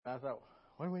I thought,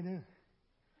 what are we doing?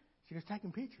 She goes,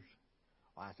 taking pictures.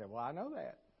 Well, I said, well, I know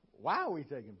that. Why are we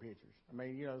taking pictures? I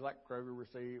mean, it's like Kroger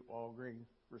receipt, Walgreens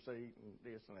receipt, and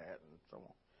this and that, and so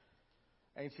on.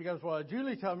 And she goes, well,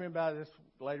 Julie told me about this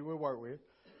lady we work with.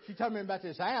 She told me about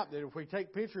this app that if we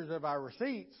take pictures of our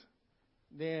receipts,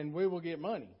 then we will get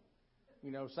money.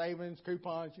 Savings,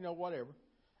 coupons, whatever.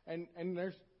 And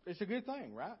it's a good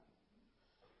thing, right?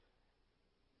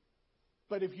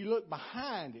 But if you look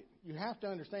behind it, you have to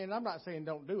understand, and I'm not saying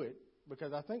don't do it,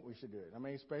 because I think we should do it. I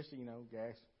mean, especially,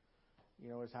 gas,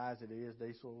 as high as it is,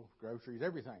 diesel, groceries,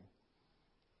 everything.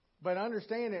 But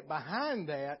understand that behind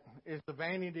that is the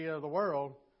vanity of the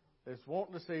world that's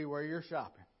wanting to see where you're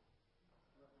shopping.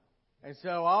 And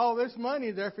so all this money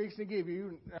they're fixing to give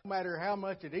you, no matter how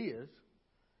much it is,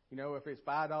 if it's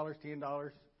 $5,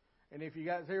 $10, and if you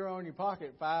got zero in your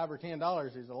pocket, $5 or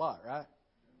 $10 is a lot, right?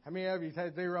 How many of you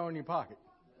had zero in your pocket?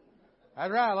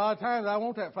 That's right. A lot of times I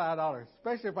want that $5,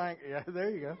 especially if I ain't, yeah,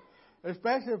 there you go.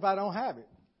 Especially if I don't have it.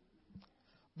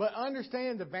 But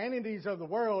understand the vanities of the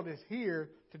world is here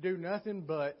to do nothing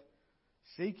but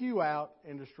seek you out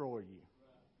and destroy you.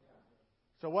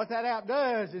 So what that app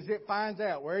does is it finds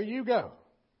out where you go.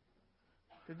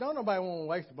 Because don't nobody want to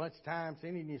waste a bunch of time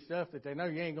sending you stuff that they know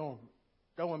you ain't going to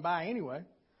go and buy anyway.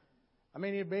 I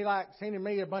mean, it'd be like sending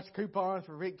me a bunch of coupons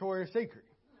for Victoria's Secret.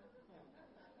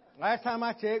 Last time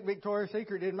I checked, Victoria's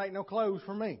Secret didn't make no clothes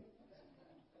for me.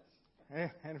 And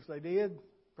if they did,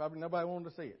 probably nobody wanted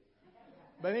to see it.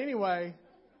 But anyway,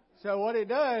 so what it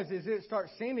does is it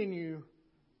starts sending you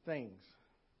things,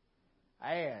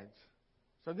 ads.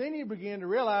 So then you begin to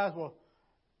realize, well,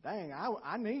 dang,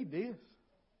 I need this.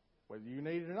 Whether you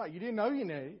need it or not. You didn't know you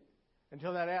needed it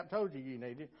until that app told you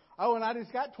needed it. Oh, and I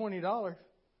just got $20.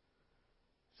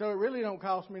 So it really don't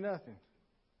cost me nothing.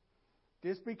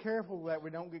 Just be careful that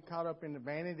we don't get caught up in the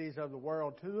vanities of the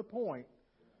world to the point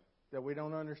that we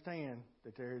don't understand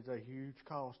that there is a huge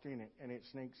cost in it and it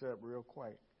sneaks up real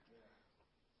quick.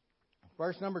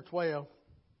 Verse number 12,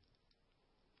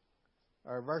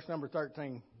 or verse number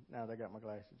 13. Now they got my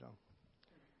glasses on.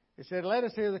 It said, let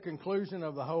us hear the conclusion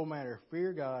of the whole matter.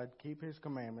 Fear God, keep His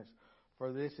commandments,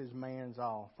 for this is man's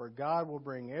all. For God will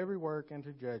bring every work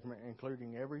into judgment,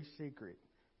 including every secret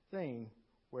thing,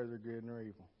 whether good or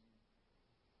evil.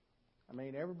 I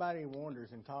mean, everybody wonders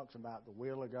and talks about the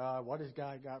will of God. What has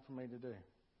God got for me to do?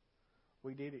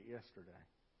 We did it yesterday.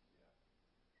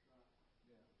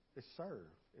 It's serve.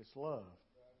 It's love.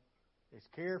 It's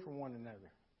care for one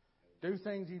another. Do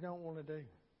things you don't want to do.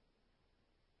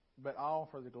 But all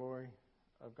for the glory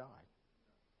of God.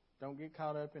 Don't get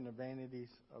caught up in the vanities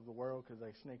of the world because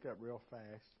they sneak up real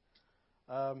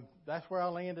fast. That's where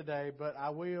I'll end today, but I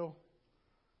will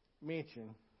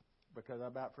mention, because I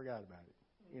about forgot about it.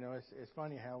 It's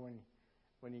funny how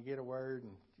when you get a word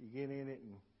and you get in it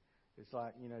and it's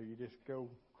like, you just go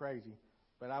crazy.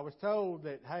 But I was told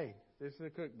that, hey, this is a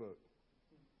cookbook.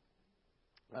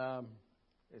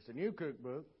 It's a new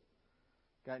cookbook.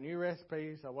 Got new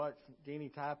recipes. I watch Jeannie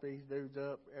type these dudes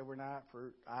up every night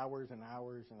for hours and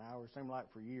hours and hours. Seemed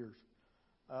like for years.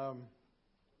 $12,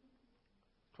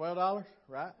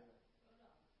 right?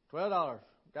 $12.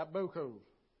 Got bukus.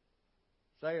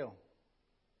 Sale.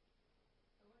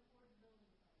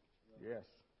 Yes.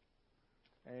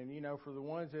 And, for the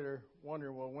ones that are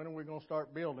wondering, well, when are we going to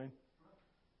start building?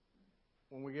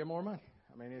 When we get more money.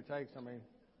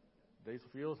 Diesel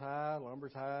fuel's high,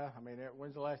 lumber's high.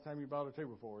 When's the last time you bought a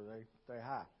 2x4? They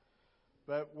high.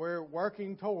 But we're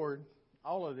working toward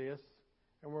all of this,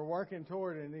 and we're working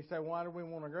toward it. And they say, why do we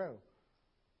want to grow?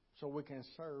 So we can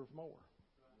serve more.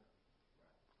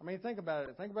 Think about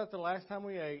it. Think about the last time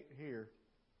we ate here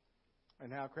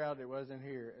and how crowded it was in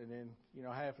here. And then,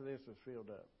 half of this was filled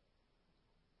up.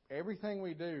 Everything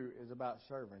we do is about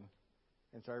serving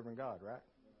and serving God, right?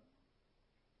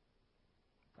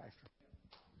 Pastor.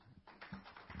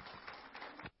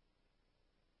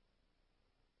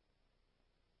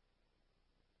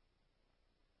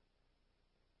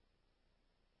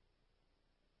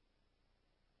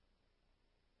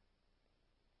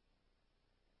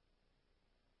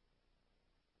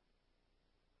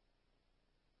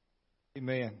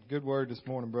 Amen. Good word this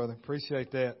morning, brother.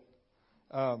 Appreciate that.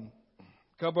 A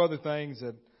couple other things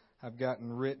that I've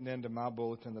gotten written into my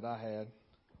bulletin that I had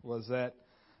was that.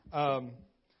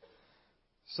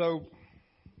 So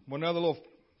one other little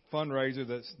fundraiser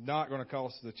that's not going to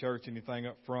cost the church anything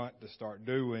up front to start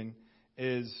doing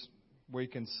is we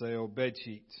can sell bed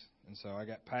sheets. And so I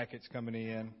got packets coming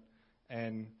in,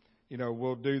 and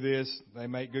we'll do this. They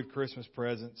make good Christmas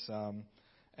presents.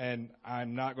 And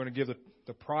I'm not going to give the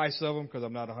price of them because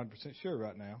I'm not 100% sure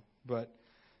right now. But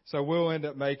So we'll end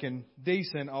up making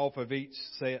decent off of each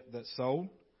set that's sold.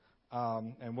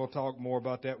 And we'll talk more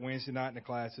about that Wednesday night in the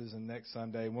classes and next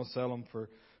Sunday. And we'll sell them for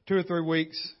 2 or 3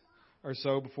 weeks or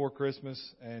so before Christmas.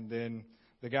 And then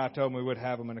the guy told me we would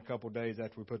have them in a couple of days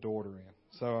after we put the order in.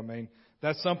 So, I mean,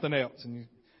 that's something else. And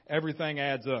everything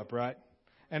adds up, right?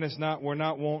 And we're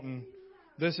not wanting,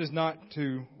 this is not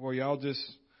to, well, y'all just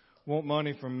want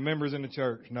money from members in the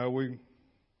church. No,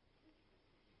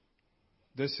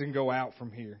 this can go out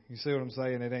from here. You see what I'm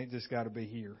saying? It ain't just got to be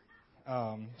here.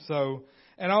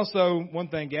 And also one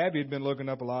thing, Gabby had been looking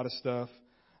up a lot of stuff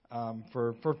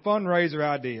for fundraiser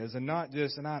ideas, and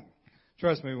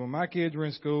trust me, when my kids were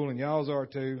in school and y'all's are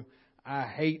too, I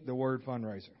hate the word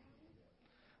fundraiser.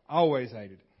 Always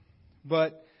hated it.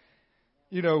 But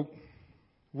we do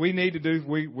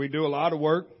a lot of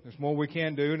work. There's more we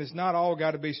can do, and it's not all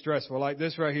got to be stressful. Like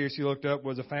this right here, she looked up,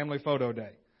 was a family photo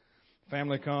day.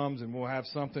 Family comes and we'll have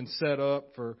something set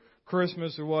up for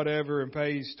Christmas or whatever and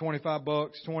pays $25,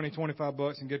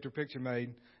 $25 and get their picture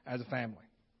made as a family.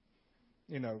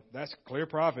 That's clear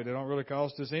profit. It don't really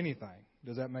cost us anything.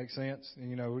 Does that make sense?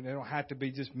 They don't have to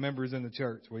be just members in the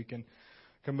church. We can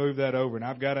move that over. And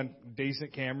I've got a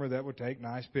decent camera that would take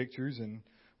nice pictures, and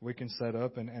we can set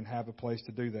up and have a place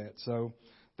to do that. So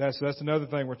that's another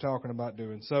thing we're talking about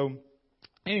doing. So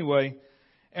anyway,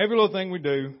 every little thing we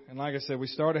do, and like I said, we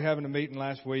started having a meeting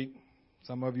last week.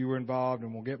 Some of you were involved,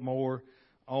 and we'll get more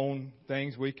on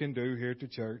things we can do here at the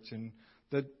church and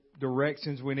the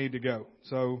directions we need to go.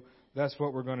 So that's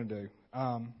what we're going to do.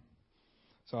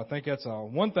 So I think that's all.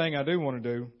 One thing I do want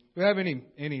to do, do we have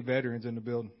any veterans in the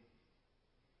building?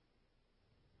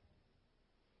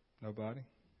 Nobody?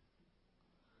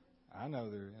 I know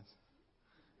there is.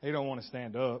 He don't want to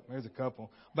stand up. There's a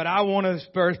couple. But I want to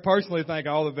personally thank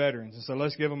all the veterans. And so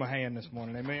let's give them a hand this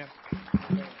morning. Amen.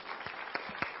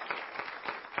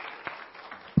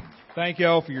 Thank you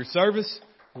all for your service,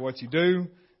 for what you do,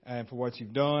 and for what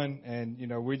you've done. And,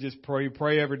 we just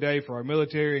pray every day for our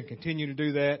military and continue to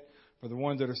do that, for the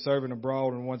ones that are serving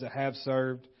abroad and the ones that have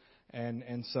served.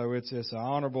 And so it's an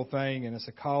honorable thing, and it's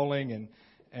a calling,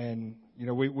 and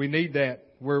we need that.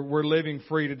 We're living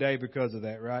free today because of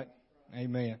that, right?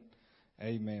 Amen.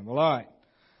 Amen. Well, all right.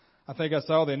 I think I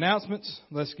saw the announcements.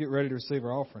 Let's get ready to receive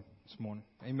our offering this morning.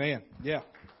 Amen. Yeah.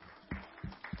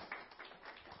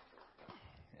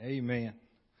 Amen.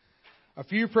 A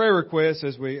few prayer requests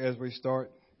as we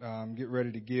start get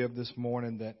ready to give this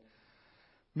morning. That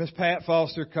Miss Pat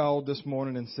Foster called this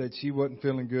morning and said she wasn't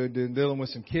feeling good, dealing with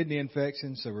some kidney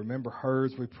infections. So remember her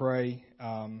as we pray.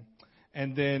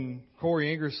 And then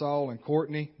Corey Ingersoll and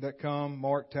Courtney that come,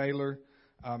 Mark Taylor.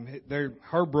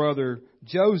 Her brother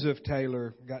Joseph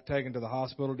Taylor got taken to the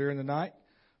hospital during the night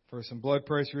for some blood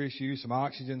pressure issues, some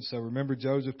oxygen. So remember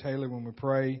Joseph Taylor when we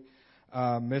pray.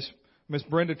 Miss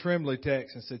Brenda Tremblay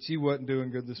texted and said she wasn't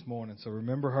doing good this morning. So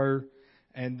remember her.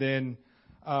 And then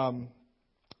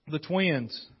the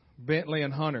twins, Bentley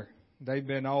and Hunter, they've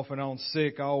been off and on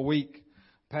sick all week,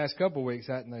 past couple of weeks,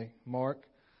 haven't they, Mark?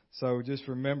 So just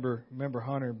remember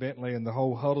Hunter and Bentley and the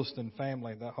whole Huddleston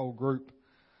family, that whole group.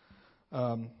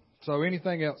 So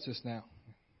anything else just now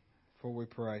before we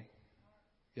pray?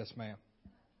 Yes, ma'am.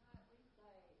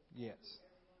 Yes.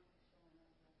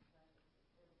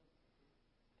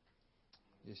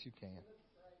 Yes, you can.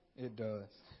 It does.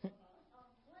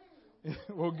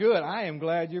 Well, good. I am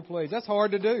glad you're pleased. That's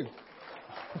hard to do.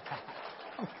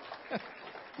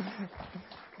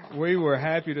 We were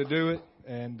happy to do it,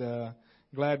 and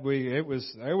glad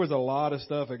there was a lot of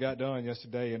stuff that got done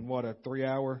yesterday in what, a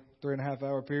 3.5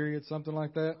 hour period, something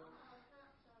like that.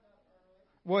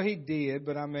 Well, he did,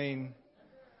 but I mean,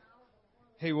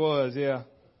 he was, yeah.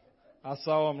 I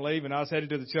saw him leaving. I was headed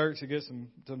to the church to get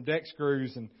some deck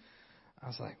screws, and I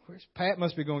was like, Pat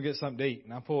must be going to get something to eat.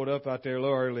 And I pulled up out there a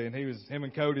little early, and him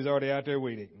and Cody's already out there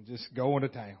weed eating, just going to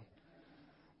town.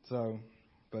 So,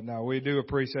 but no, we do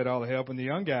appreciate all the help, and the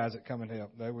young guys that come and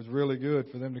help. That was really good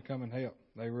for them to come and help.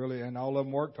 They really, and all of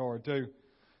them worked hard too.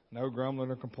 No grumbling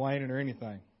or complaining or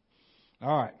anything.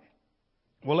 All right.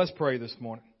 Well, let's pray this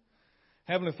morning.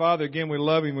 Heavenly Father, again, we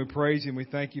love you and we praise you and we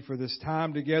thank you for this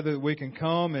time together that we can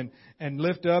come and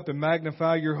lift up and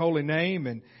magnify your holy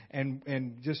name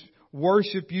and just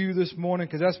worship you this morning,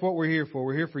 because that's what we're here for.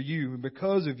 We're here for you and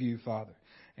because of you, Father.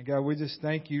 And God, we just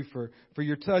thank you for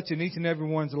your touch in each and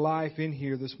everyone's life in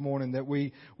here this morning, that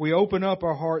we open up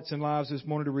our hearts and lives this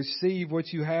morning to receive what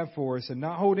you have for us and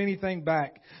not hold anything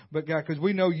back. But God, because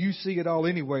we know you see it all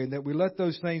anyway, and that we let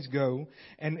those things go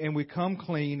and we come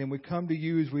clean and we come to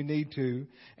you as we need to.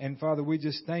 And Father, we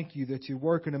just thank you that you're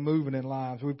working and moving in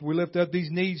lives. We lift up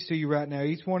these needs to you right now.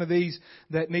 Each one of these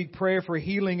that need prayer for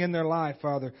healing in their life,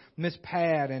 Father. Miss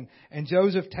Pat and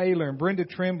Joseph Taylor and Brenda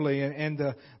Tremblay and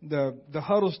the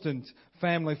Huddleston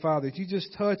family, Father, that you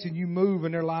just touch and you move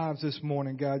in their lives this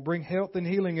morning, God. Bring health and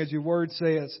healing as your word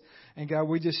says. And God,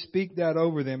 we just speak that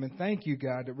over them. And thank you,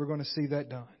 God, that we're going to see that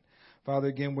done. Father,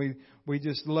 again, we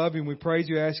just love you and we praise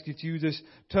you. Ask that you just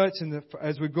touch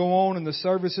as we go on in the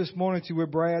service this morning, that you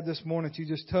with Brad this morning, that you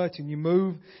just touch and you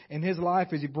move in his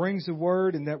life as he brings the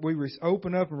word, and that we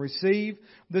open up and receive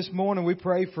this morning. We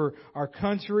pray for our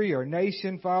country, our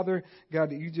nation, Father. God,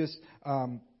 that you just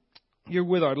you're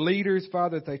with our leaders,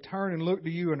 Father, that they turn and look to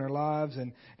you in their lives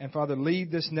and Father,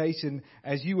 lead this nation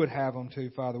as you would have them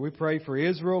to, Father. We pray for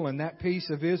Israel and that piece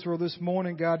of Israel this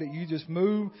morning, God, that you just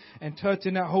move and touch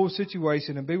in that whole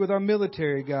situation and be with our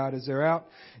military, God, as they're out,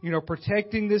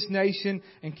 protecting this nation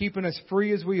and keeping us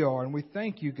free as we are. And we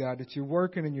thank you, God, that you're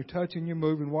working and you're touching, you're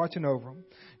moving, watching over them.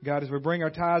 God, as we bring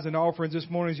our tithes and offerings this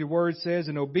morning, as your word says,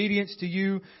 in obedience to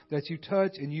you, that you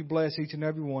touch and you bless each and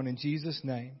every one. In Jesus'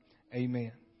 name,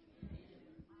 amen.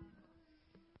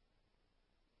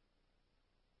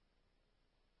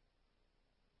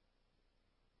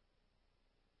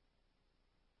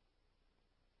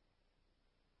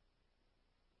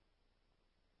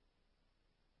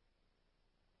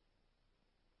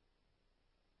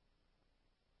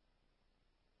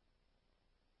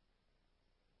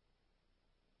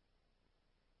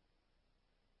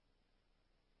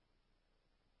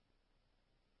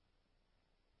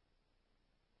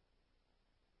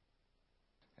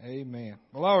 Amen.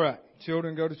 Well, all right.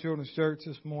 Children, go to children's church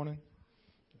this morning.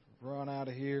 Run out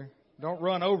of here. Don't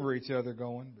run over each other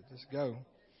going, but just go.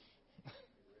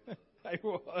 They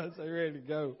ready to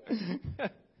go.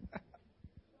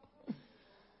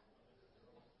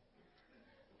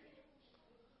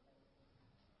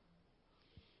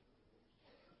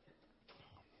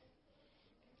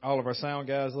 All of our sound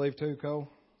guys leave too, Cole?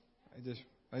 They just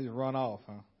run off,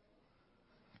 huh?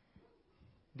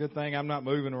 Good thing I'm not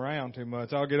moving around too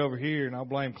much. I'll get over here and I'll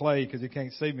blame Clay because he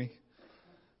can't see me.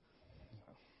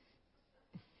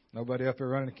 Nobody up there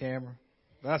running the camera.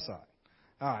 That's all right.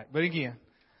 All right. But again,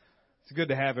 it's good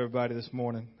to have everybody this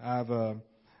morning.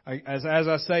 As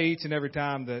I say each and every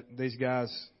time that these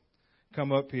guys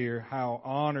come up here, how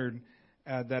honored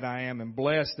that I am and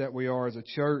blessed that we are as a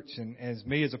church and as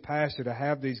me as a pastor to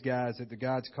have these guys that the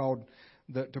God's called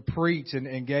to preach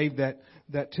and gave that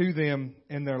to them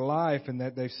in their life, and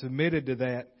that they've submitted to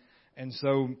that. And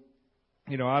so,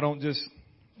 I don't just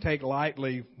take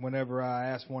lightly whenever I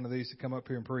ask one of these to come up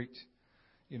here and preach.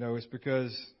 It's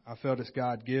because I felt it's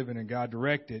God given and God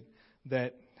directed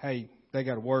that, hey, they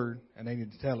got a word and they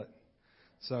need to tell it.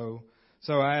 So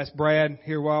I asked Brad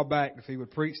here a while back if he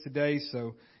would preach today.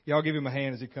 So y'all give him a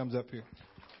hand as he comes up here.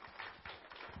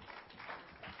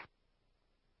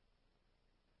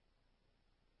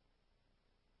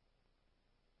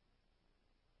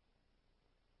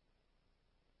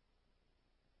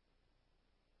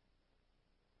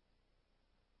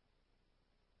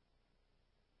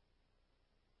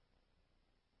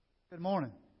 Good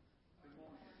morning.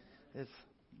 It's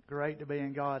great to be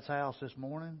in God's house this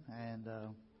morning, and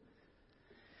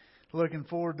looking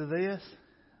forward to this.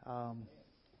 I've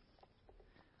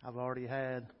already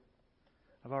had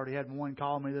one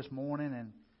call me this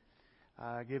morning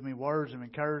and give me words of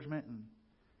encouragement and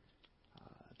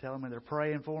telling me they're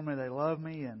praying for me, they love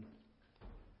me, and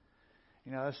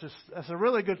that's a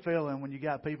really good feeling when you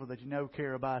got people that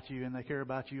care about you and they care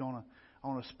about you on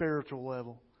a spiritual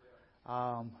level.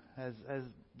 As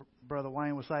Brother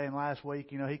Wayne was saying last week,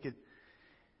 he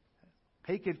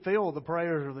could feel the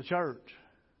prayers of the church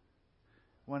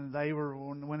when he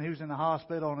was in the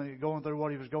hospital and going through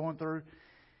what he was going through.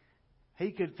 He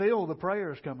could feel the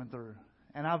prayers coming through,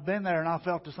 and I've been there and I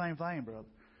felt the same thing, brother.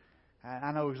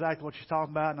 I know exactly what you're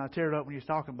talking about, and I teared up when you was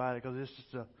talking about it because it's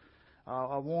just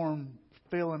a warm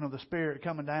feeling of the Spirit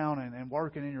coming down and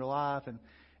working in your life and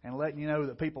letting you know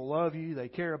that people love you, they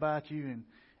care about you,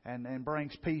 and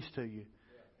brings peace to you.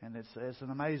 And it's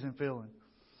an amazing feeling.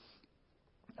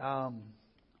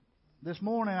 This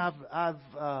morning I've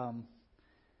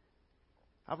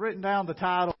written down the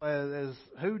title as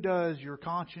Who Does Your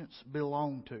Conscience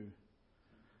Belong To?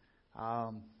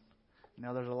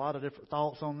 There's a lot of different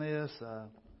thoughts on this.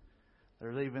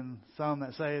 There's even some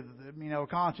that say that,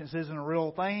 conscience isn't a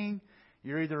real thing.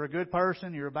 You're either a good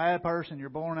person, you're a bad person, you're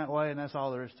born that way, and that's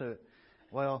all there is to it.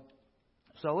 Well,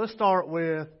 so let's start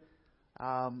with,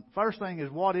 first thing is,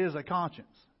 what is a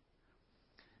conscience?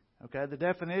 Okay, the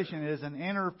definition is an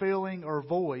inner feeling or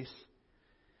voice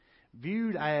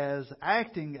viewed as,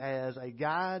 acting as a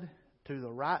guide to the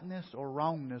rightness or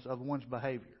wrongness of one's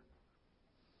behavior.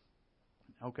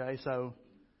 Okay, so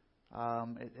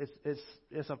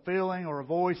it's a feeling or a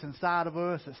voice inside of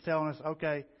us that's telling us,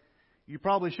 okay, you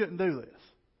probably shouldn't do this.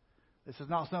 This is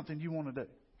not something you want to do.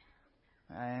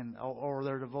 And or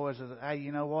there's a voice that says, hey,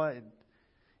 you know what?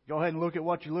 Go ahead and look at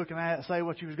what you're looking at. Say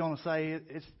what you was going to say.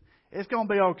 It's going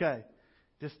to be okay.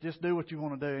 Just do what you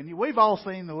want to do. And we've all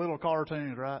seen the little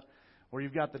cartoons, right? Where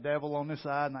you've got the devil on this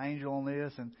side and the angel on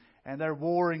this, and they're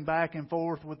warring back and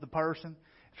forth with the person,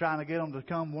 trying to get them to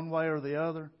come one way or the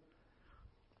other.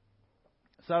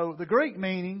 So the Greek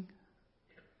meaning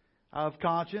of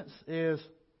conscience is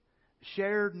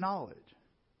shared knowledge.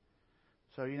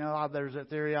 So, there's a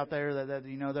theory out there that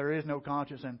there is no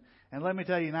conscience. And let me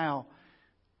tell you now,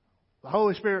 the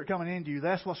Holy Spirit coming into you,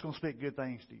 that's what's going to speak good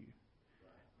things to you.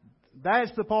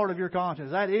 That's the part of your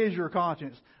conscience. That is your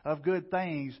conscience of good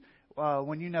things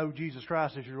when you know Jesus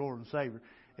Christ as your Lord and Savior.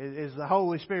 Is the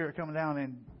Holy Spirit coming down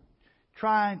and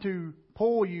trying to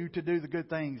pull you to do the good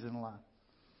things in life.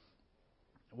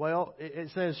 Well, it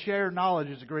says shared knowledge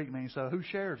is the Greek meaning. So who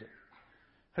shares it?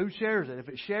 Who shares it? If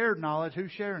it's shared knowledge,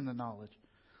 who's sharing the knowledge?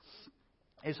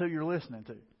 It's who you're listening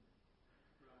to.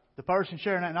 The person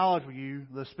sharing that knowledge with you,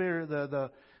 the Spirit,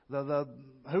 the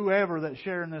whoever that's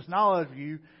sharing this knowledge with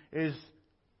you is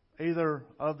either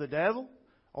of the devil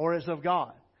or it's of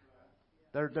God.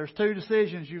 There's two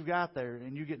decisions you've got there,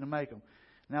 and you get to make them.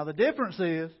 Now the difference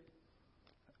is,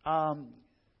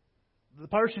 the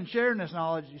person sharing this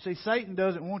knowledge, you see, Satan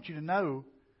doesn't want you to know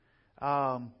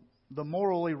the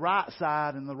morally right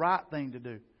side and the right thing to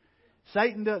do.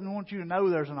 Satan doesn't want you to know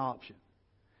there's an option.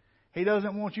 He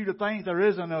doesn't want you to think there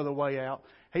is another way out.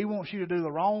 He wants you to do the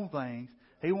wrong things.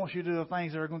 He wants you to do the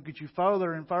things that are going to get you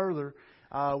further and further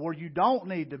where you don't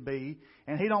need to be.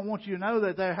 And he don't want you to know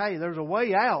that there's a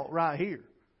way out right here.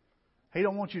 He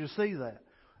don't want you to see that.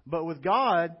 But with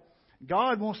God,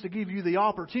 God wants to give you the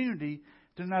opportunity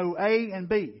to know A and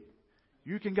B.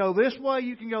 You can go this way,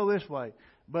 you can go this way.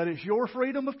 But it's your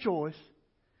freedom of choice.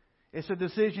 It's a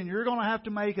decision you're going to have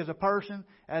to make as a person,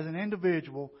 as an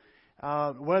individual,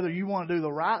 whether you want to do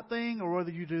the right thing or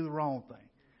whether you do the wrong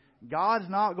thing. God's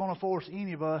not going to force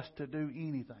any of us to do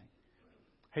anything.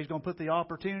 He's going to put the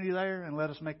opportunity there and let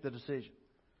us make the decision.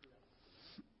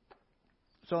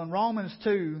 So in Romans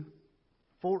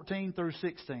 2:14 through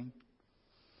 16,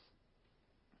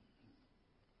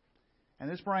 and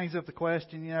this brings up the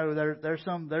question,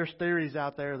 there's theories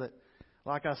out there that,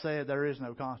 like I said, there is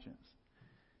no conscience.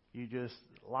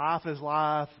 Life is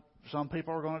life. Some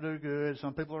people are going to do good.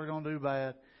 Some people are going to do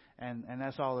bad. And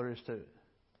that's all there is to it.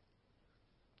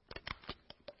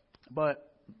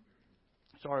 But,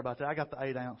 sorry about that. I got the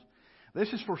 8 ounce.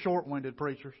 This is for short-winded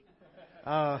preachers.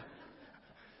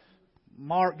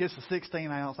 Mark gets the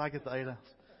 16 ounce. I get the 8 ounce.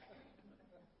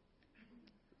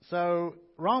 So,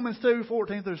 Romans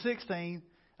 2:14 through 16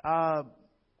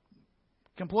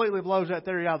 completely blows that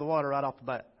theory out of the water right off the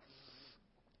bat.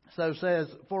 So it says,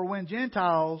 for when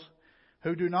Gentiles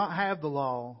who do not have the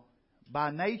law,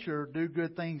 by nature do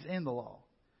good things in the law,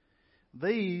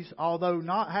 these, although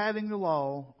not having the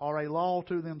law, are a law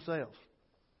to themselves,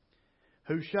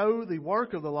 who show the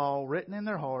work of the law written in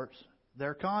their hearts,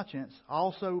 their conscience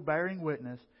also bearing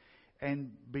witness,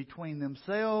 and between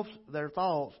themselves their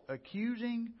thoughts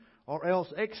accusing or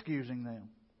else excusing them.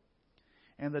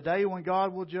 And the day when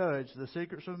God will judge the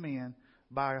secrets of men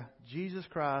by Jesus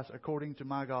Christ according to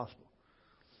my gospel.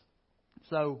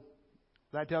 So,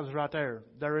 that tells us right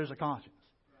there is a conscience.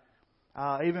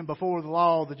 Even before the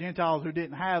law, the Gentiles who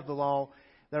didn't have the law,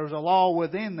 there was a law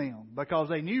within them because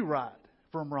they knew right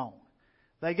from wrong.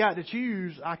 They got to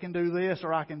choose, I can do this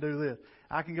or I can do this.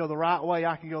 I can go the right way,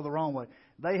 I can go the wrong way.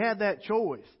 They had that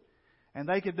choice. And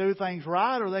they could do things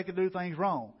right or they could do things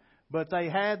wrong. But they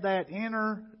had that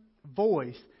inner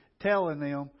voice telling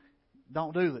them,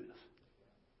 don't do this.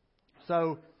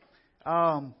 So,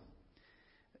 and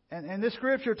this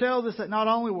scripture tells us that not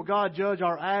only will God judge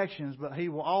our actions, but He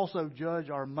will also judge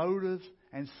our motives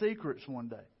and secrets one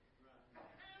day.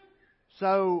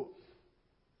 So,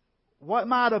 what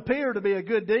might appear to be a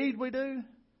good deed we do,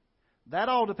 that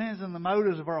all depends on the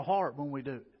motives of our heart when we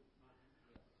do it.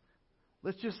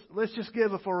 Let's just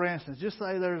give a for instance. Just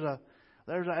say there's an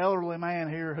elderly man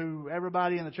here who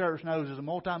everybody in the church knows is a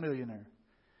multimillionaire.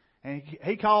 And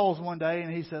he calls one day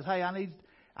and he says, hey, I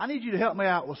need you to help me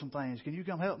out with some things. Can you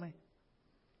come help me?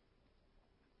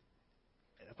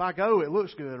 I go, it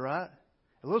looks good, right?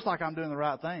 It looks like I'm doing the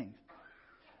right things.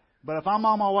 But if I'm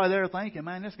on my way there thinking,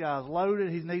 man, this guy's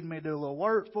loaded, he's needing me to do a little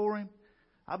work for him,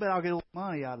 I bet I'll get a little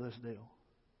money out of this deal.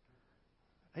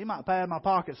 He might pad my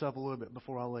pockets up a little bit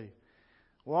before I leave.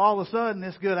 Well, all of a sudden,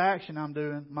 this good action I'm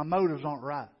doing, my motives aren't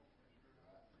right.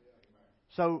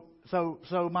 So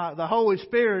the Holy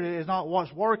Spirit is not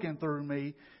what's working through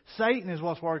me. Satan is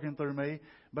what's working through me,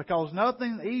 because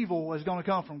nothing evil is going to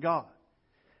come from God.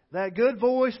 That good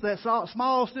voice, that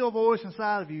small, still voice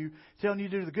inside of you telling you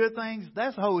to do the good things,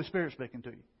 that's the Holy Spirit speaking to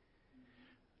you.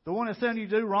 The one that's telling you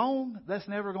to do wrong, that's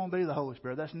never going to be the Holy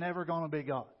Spirit. That's never going to be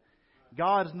God.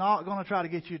 God's not going to try to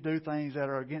get you to do things that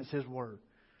are against His Word.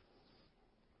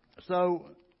 So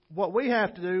what we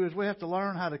have to do is we have to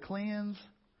learn how to cleanse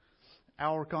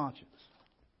our conscience.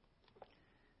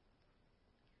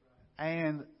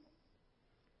 And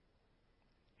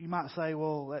you might say,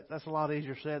 well, that's a lot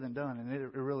easier said than done, and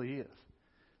it really is.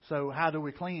 So how do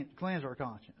we cleanse our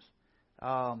conscience?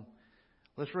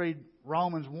 Let's read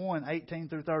Romans 1:18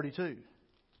 through 32.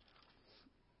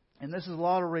 And this is a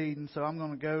lot of reading, so I'm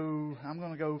going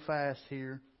to go fast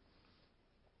here.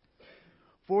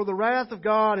 For the wrath of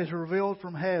God is revealed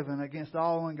from heaven against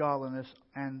all ungodliness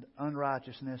and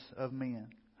unrighteousness of men,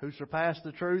 who surpass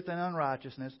the truth in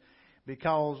unrighteousness,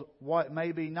 because what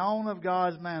may be known of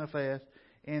God is manifest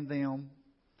in them.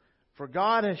 For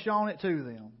God has shown it to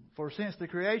them. For since the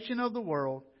creation of the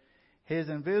world, His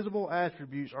invisible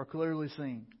attributes are clearly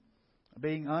seen,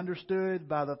 being understood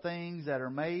by the things that are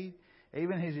made,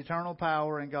 even His eternal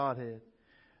power and Godhead,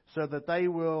 so that they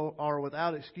are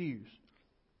without excuse.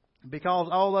 Because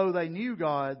although they knew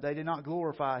God, they did not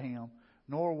glorify Him,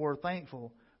 nor were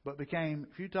thankful, but became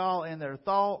futile in their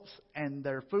thoughts, and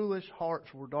their foolish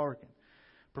hearts were darkened.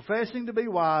 Professing to be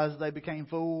wise, they became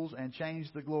fools and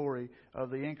changed the glory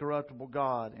of the incorruptible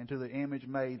God into the image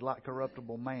made like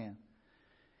corruptible man,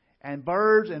 and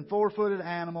birds and four-footed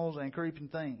animals and creeping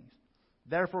things.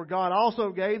 Therefore God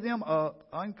also gave them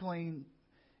up to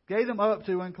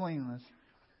uncleanness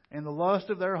in the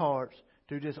lust of their hearts,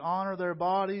 to dishonor their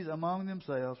bodies among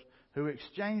themselves, who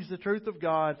exchanged the truth of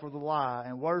God for the lie,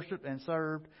 and worshipped and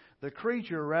served the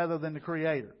creature rather than the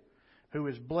Creator, who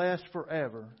is blessed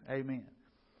forever. Amen.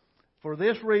 For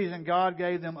this reason God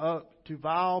gave them up to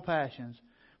vile passions,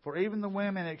 for even the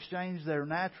women exchanged their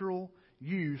natural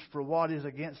use for what is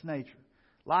against nature.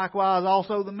 Likewise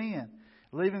also the men,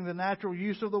 leaving the natural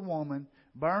use of the woman,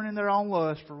 burning their own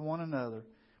lust for one another.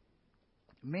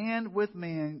 Men with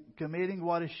men committing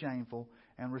what is shameful,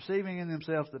 and receiving in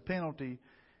themselves the penalty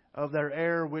of their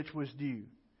error which was due.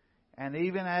 And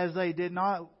even as they did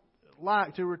not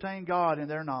like to retain God in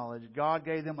their knowledge, God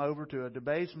gave them over to a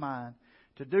debased mind,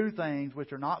 to do things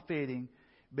which are not fitting,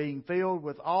 being filled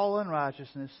with all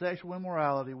unrighteousness, sexual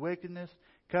immorality, wickedness,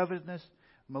 covetousness,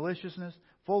 maliciousness,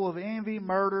 full of envy,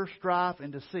 murder, strife,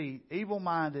 and deceit,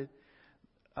 evil-minded.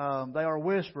 They are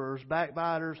whisperers,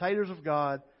 backbiters, haters of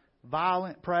God,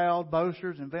 violent, proud,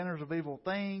 boasters, inventors of evil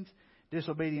things,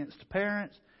 disobedient to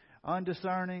parents,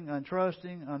 undiscerning,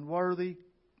 untrusting,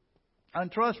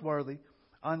 untrustworthy,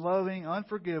 unloving,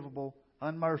 unforgivable,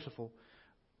 unmerciful,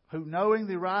 who, knowing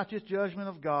the righteous judgment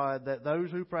of God, that those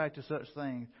who practice such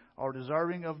things are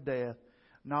deserving of death,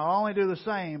 not only do the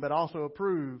same, but also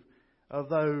approve of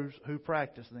those who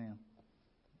practice them.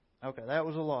 Okay, that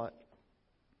was a lot.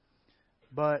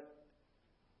 But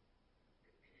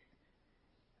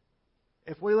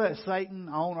if we let Satan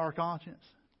own our conscience,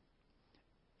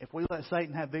 if we let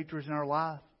Satan have victories in our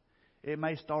life, it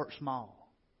may start small.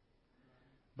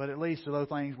 But it leads to those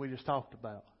things we just talked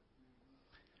about.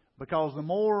 Because the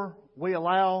more we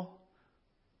allow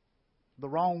the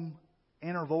wrong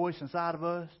inner voice inside of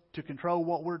us to control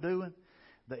what we're doing,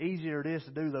 the easier it is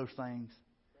to do those things.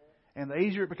 And the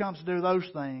easier it becomes to do those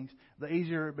things, the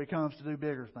easier it becomes to do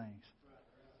bigger things.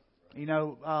 You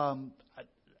know,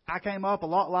 I came up a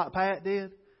lot like Pat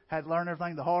did. Had to learn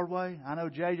everything the hard way. I know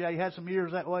JJ had some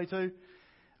years that way too.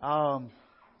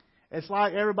 It's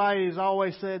like everybody has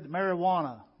always said that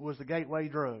marijuana was the gateway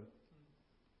drug.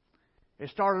 It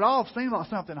started off seemed like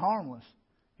something harmless.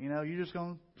 You know, you're just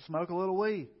going to smoke a little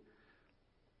weed.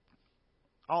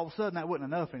 All of a sudden that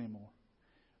wasn't enough anymore.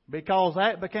 Because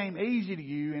that became easy to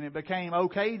you and it became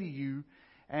okay to you.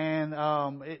 And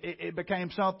it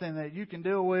became something that you can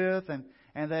deal with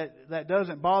and that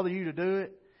doesn't bother you to do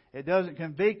it. It doesn't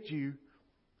convict you.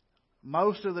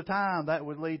 Most of the time that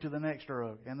would lead to the next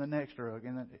drug and the next drug.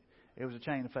 And it was a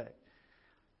chain effect.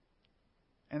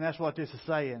 And that's what this is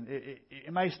saying.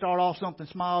 It may start off something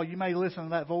small. You may listen to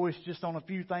that voice just on a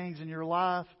few things in your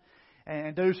life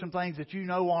and do some things that you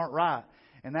know aren't right.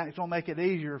 And that's going to make it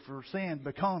easier for sin to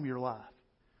become your life.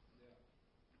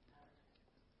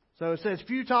 So it says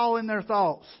futile in their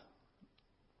thoughts.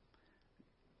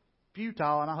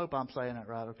 Futile, and I hope I'm saying that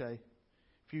right, okay?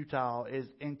 Futile is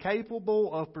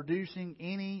incapable of producing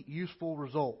any useful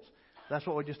results. That's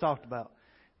what we just talked about.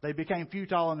 They became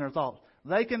futile in their thoughts.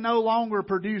 They can no longer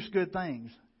produce good things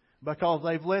because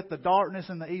they've let the darkness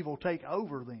and the evil take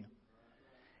over them.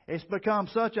 It's become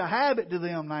such a habit to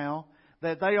them now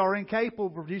that they are incapable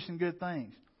of producing good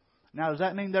things. Now, does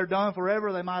that mean they're done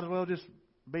forever? They might as well just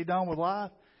be done with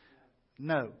life?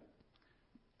 No.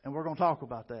 And we're going to talk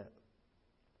about that.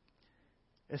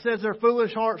 It says their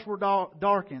foolish hearts were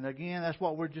darkened. Again, that's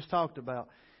what we just talked about.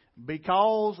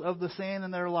 Because of the sin in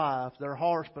their life, their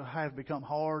hearts have become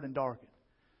hard and darkened.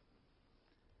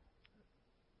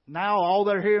 Now all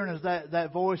they're hearing is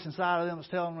that voice inside of them that's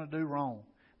telling them to do wrong.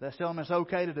 That's telling them it's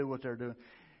okay to do what they're doing.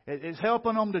 It's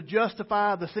helping them to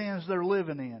justify the sins they're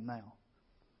living in now.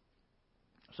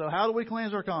 So how do we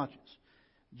cleanse our conscience?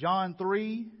 John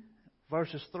 3,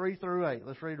 verses 3 through 8.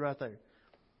 Let's read right there.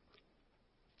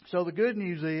 So the good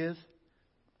news is,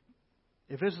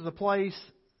 if this is a place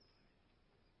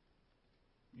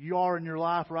you are in your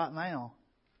life right now,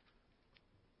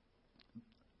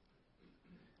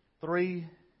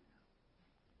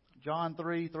 John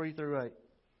 3, 3 through 8.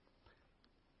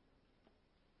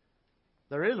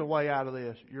 There is a way out of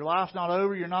this. Your life's not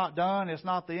over. You're not done. It's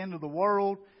not the end of the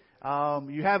world.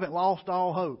 You haven't lost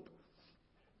all hope.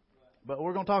 But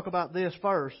we're going to talk about this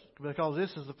first because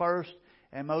this is the first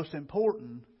and most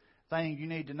important thing you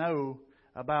need to know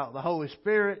about the Holy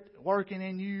Spirit working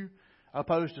in you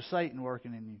opposed to Satan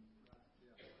working in you.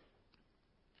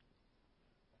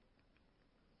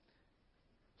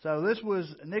 So this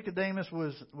was, Nicodemus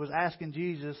was asking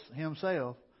Jesus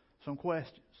himself some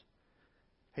questions.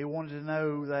 He wanted to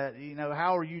know that,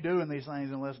 how are you doing these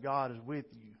things unless God is with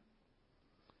you?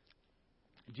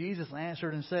 Jesus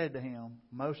answered and said to him,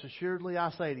 most assuredly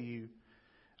I say to you,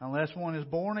 unless one is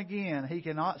born again, he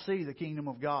cannot see the kingdom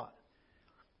of God.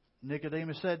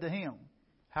 Nicodemus said to him,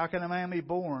 how can a man be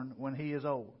born when he is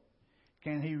old?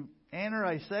 Can he enter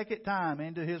a second time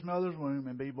into his mother's womb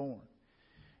and be born?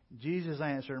 Jesus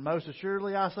answered, most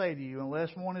assuredly I say to you,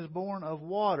 unless one is born of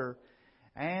water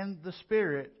and the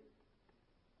Spirit,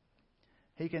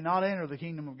 he cannot enter the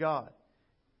kingdom of God.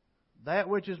 That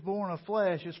which is born of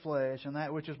flesh is flesh, and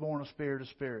that which is born of spirit is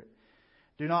spirit.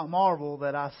 Do not marvel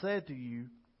that I said to you,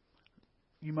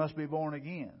 you must be born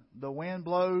again. The wind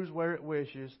blows where it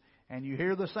wishes, and you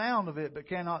hear the sound of it, but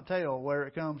cannot tell where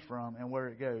it comes from and where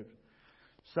it goes.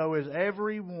 So is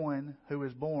everyone who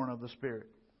is born of the Spirit.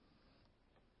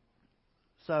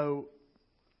 So,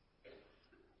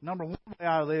 number one way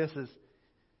out of this is,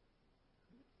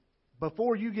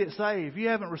 before you get saved, if you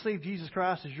haven't received Jesus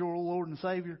Christ as your Lord and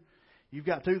Savior, you've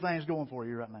got two things going for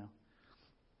you right now.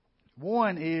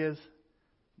 One is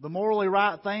the morally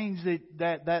right things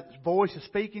that voice is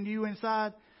speaking to you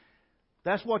inside.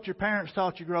 That's what your parents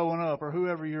taught you growing up, or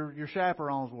whoever your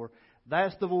chaperones were.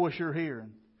 That's the voice you're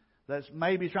hearing. That's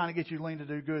maybe trying to get you to lean to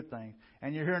do good things.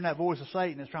 And you're hearing that voice of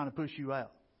Satan that's trying to push you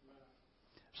out.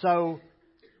 So,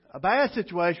 a bad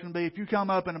situation would be if you come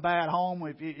up in a bad home,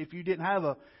 if you didn't have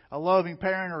a loving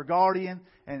parent or guardian,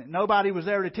 and nobody was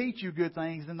there to teach you good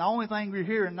things, then the only thing we're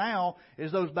hearing now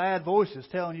is those bad voices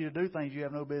telling you to do things you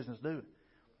have no business doing.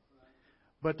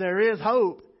 But there is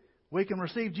hope. We can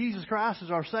receive Jesus Christ as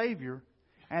our Savior,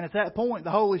 and at that point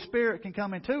the Holy Spirit can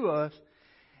come into us,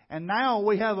 and now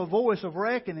we have a voice of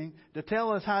reckoning to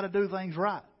tell us how to do things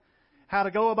right, how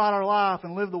to go about our life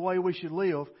and live the way we should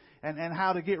live, and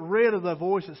how to get rid of the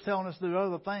voice that's telling us to do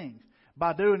other things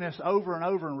by doing this over and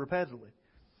over and repetitively.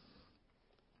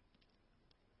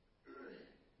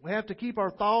 We have to keep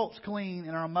our thoughts clean,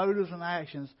 and our motives and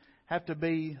actions have to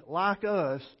be like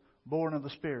us, born of the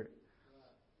Spirit.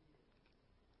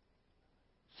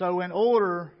 So in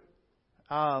order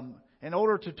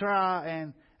to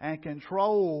try and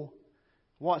control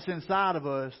what's inside of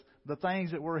us, the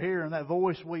things that we're hearing, that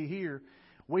voice we hear,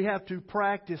 we have to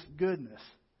practice goodness.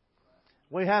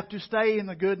 We have to stay in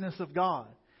the goodness of God.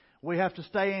 We have to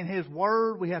stay in His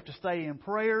Word. We have to stay in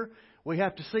prayer. We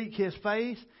have to seek His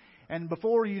face. And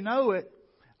before you know it,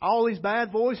 all these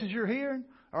bad voices you're hearing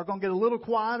are going to get a little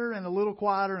quieter and a little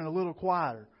quieter and a little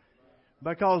quieter.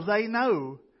 Because they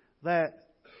know that,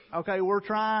 okay, we're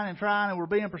trying and we're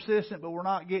being persistent, but we're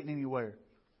not getting anywhere.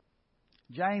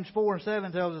 James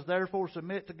 4:7 tells us, therefore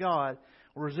submit to God,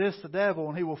 resist the devil,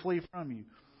 and he will flee from you.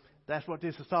 That's what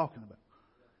this is talking about.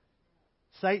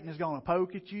 Satan is going to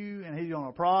poke at you, and he's going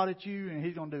to prod at you, and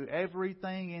he's going to do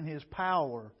everything in his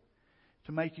power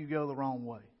to make you go the wrong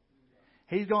way.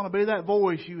 He's going to be that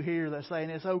voice you hear that's saying,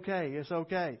 it's okay, it's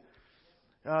okay.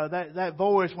 That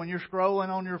voice when you're scrolling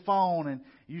on your phone and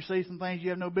you see some things you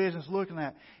have no business looking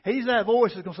at. He's that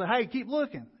voice that's going to say, hey, keep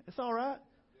looking. It's all right.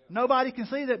 Nobody can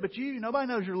see that but you. Nobody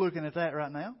knows you're looking at that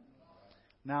right now.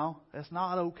 No, that's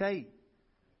not okay.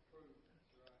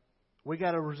 We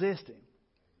got to resist him.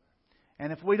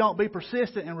 And if we don't be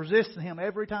persistent in resisting him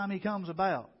every time he comes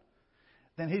about,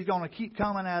 then he's going to keep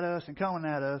coming at us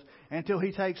until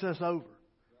he takes us over.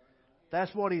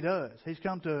 That's what he does. He's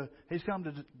come to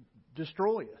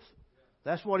destroy us.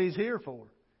 That's what he's here for,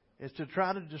 is to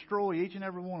try to destroy each and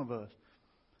every one of us.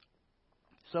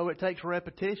 So it takes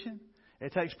repetition,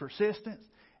 it takes persistence,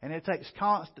 and it takes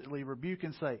constantly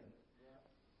rebuking Satan.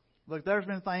 Look, there's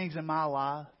been things in my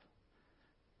life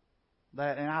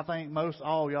that, and I think most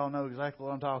all y'all know exactly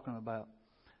what I'm talking about.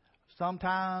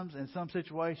 Sometimes, in some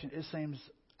situations, it seems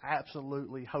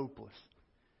absolutely hopeless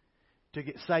to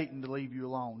get Satan to leave you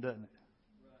alone, doesn't it?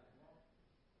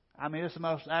 I mean, it's the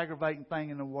most aggravating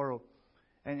thing in the world.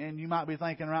 And you might be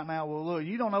thinking right now, well, look,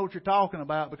 you don't know what you're talking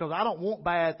about because I don't want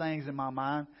bad things in my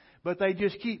mind, but they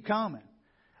just keep coming.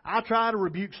 I try to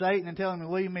rebuke Satan and tell him to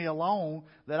leave me alone,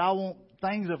 that I want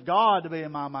things of God to be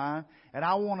in my mind, and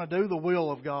I want to do the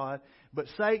will of God, but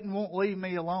Satan won't leave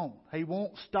me alone. He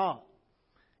won't stop.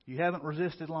 You haven't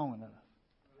resisted long enough.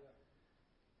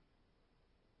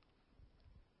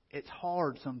 It's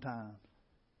hard sometimes.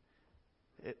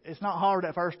 It's not hard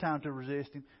that first time to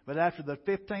resist him, but after the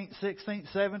 15th, 16th,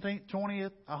 17th,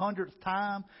 20th, 100th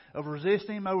time of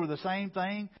resisting him over the same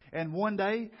thing, and one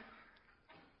day,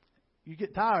 you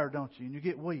get tired, don't you? And you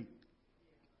get weak.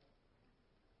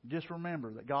 Just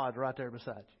remember that God's right there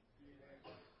beside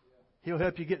you. He'll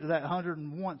help you get to that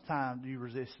 101st time you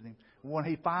resisted him, when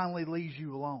he finally leaves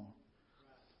you alone.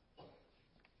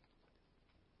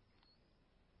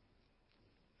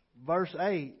 Verse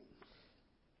 8.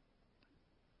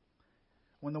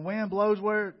 When the wind blows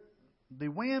where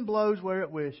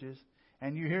it wishes,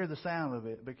 and you hear the sound of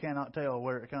it, but cannot tell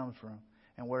where it comes from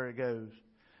and where it goes.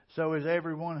 So is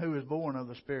everyone who is born of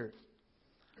the Spirit.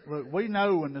 Look, we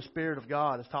know when the Spirit of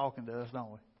God is talking to us,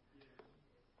 don't we?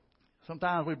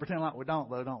 Sometimes we pretend like we don't,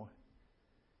 though, don't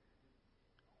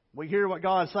we? We hear what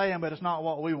God's saying, but it's not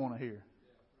what we want to hear.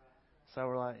 So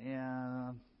we're like,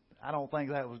 yeah, I don't think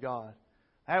that was God.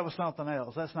 That was something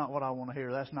else. That's not what I want to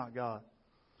hear. That's not God.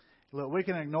 Look, we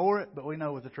can ignore it, but we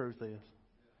know what the truth is.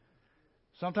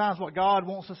 Sometimes what God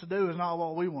wants us to do is not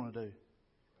what we want to do.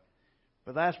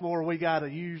 But that's where we got to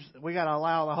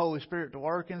allow the Holy Spirit to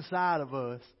work inside of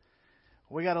us.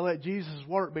 We got to let Jesus'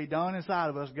 work be done inside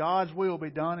of us. God's will be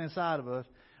done inside of us,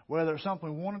 whether it's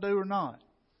something we want to do or not.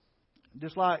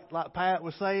 Just like Pat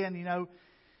was saying, you know,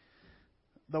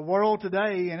 the world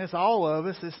today, and it's all of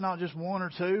us. It's not just one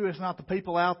or two. It's not the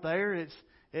people out there. It's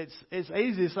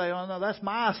easy to say, oh no, that's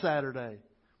my Saturday.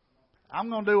 I'm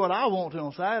going to do what I want to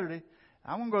on Saturday.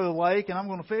 I'm going to go to the lake and I'm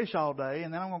going to fish all day,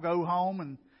 and then I'm going to go home,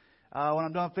 and when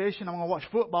I'm done fishing, I'm going to watch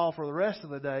football for the rest of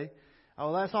the day.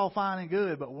 Oh, that's all fine and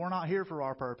good, but we're not here for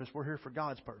our purpose. We're here for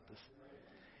God's purpose.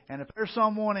 And if there's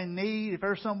someone in need, if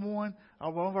there's someone,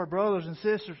 or one of our brothers and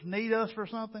sisters need us for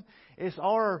something, it's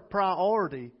our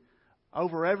priority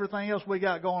over everything else we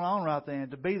got going on right then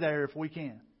to be there if we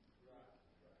can.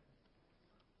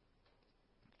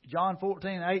 John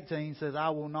 14:18 says, I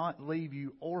will not leave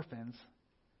you orphans.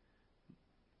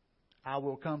 I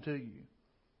will come to you.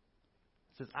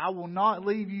 It says, I will not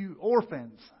leave you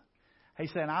orphans. He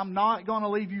said, I'm not going to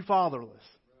leave you fatherless.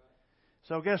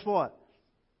 So guess what?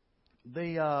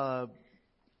 This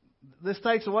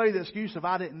takes away the excuse of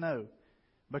I didn't know.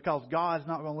 Because God's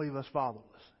not going to leave us fatherless.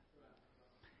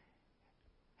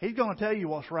 He's going to tell you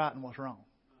what's right and what's wrong.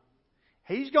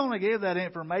 He's going to give that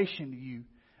information to you.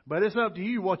 But it's up to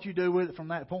you what you do with it from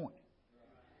that point.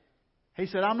 He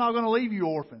said, I'm not going to leave you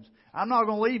orphans. I'm not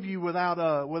going to leave you without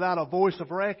a voice of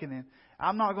reckoning.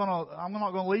 I'm not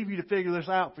going to leave you to figure this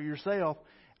out for yourself.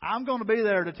 I'm going to be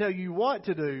there to tell you what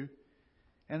to do.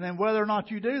 And then whether or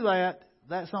not you do that,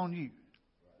 that's on you.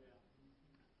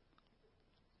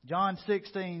 John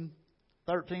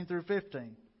 16:13 through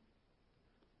 15.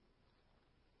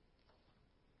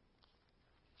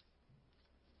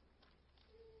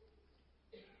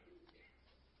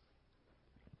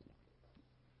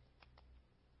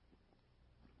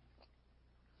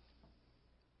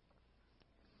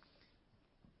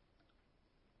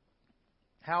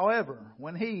 However,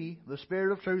 when He, the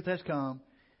Spirit of truth, has come,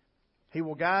 He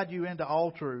will guide you into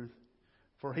all truth,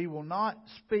 for He will not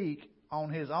speak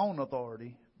on His own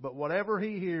authority, but whatever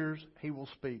He hears, He will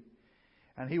speak.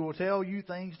 And He will tell you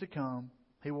things to come.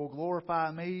 He will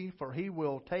glorify Me, for He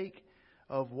will take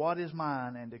of what is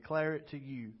mine and declare it to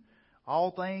you.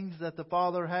 All things that the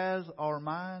Father has are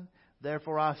mine.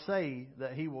 Therefore I say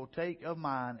that he will take of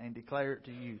mine and declare it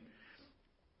to you.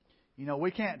 You know,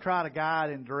 we can't try to guide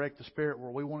and direct the Spirit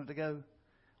where we want it to go.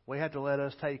 We have to let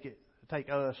us take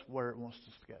us where it wants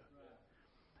us to go.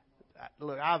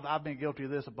 Look, I've been guilty of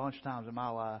this a bunch of times in my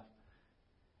life.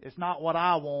 It's not what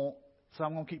I want, so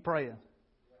I'm going to keep praying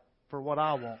for what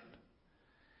I want.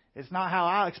 It's not how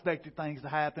I expected things to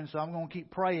happen, so I'm going to keep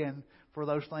praying for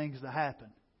those things to happen.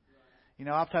 You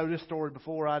know, I've told this story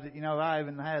before. I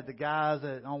even had the guys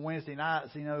that on Wednesday nights,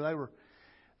 you know,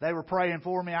 they were praying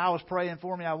for me. I was praying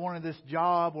for me. I wanted this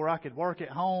job where I could work at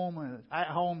home, an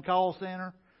at-home call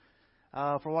center,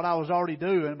 for what I was already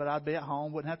doing, but I'd be at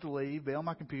home, wouldn't have to leave, be on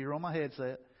my computer, on my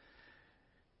headset.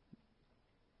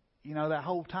 You know, that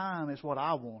whole time is what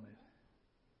I wanted.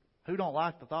 Who don't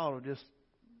like the thought of just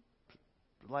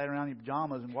laying around in your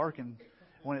pajamas and working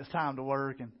when it's time to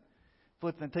work and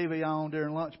flipping the TV on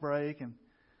during lunch break? And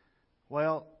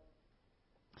well,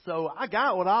 so I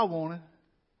got what I wanted.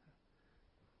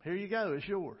 Here you go, it's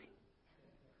yours.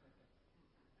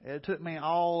 It took me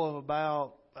all of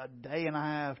about a day and a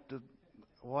half to,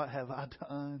 what have I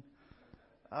done?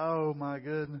 Oh my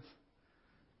goodness.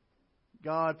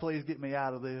 God, please get me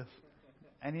out of this.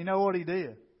 And you know what He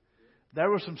did? There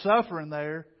was some suffering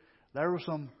there. There was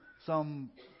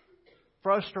some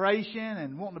frustration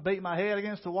and wanting to beat my head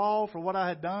against the wall for what I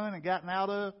had done and gotten out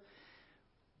of.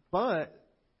 But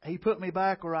He put me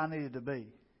back where I needed to be.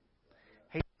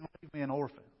 He didn't leave me an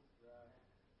orphan.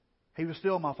 He was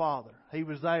still my Father. He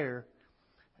was there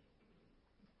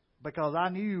because I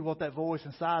knew what that voice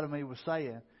inside of me was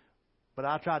saying. But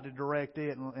I tried to direct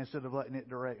it instead of letting it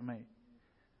direct me.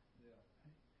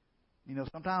 You know,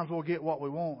 sometimes we'll get what we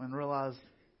want and realize,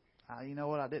 you know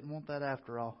what, I didn't want that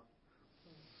after all.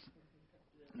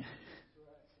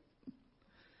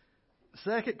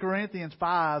 2 Corinthians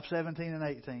 5:17 and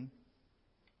 18.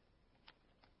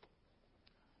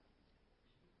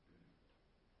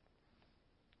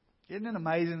 Isn't it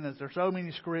amazing that there's so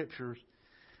many scriptures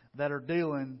that are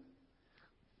dealing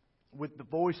with the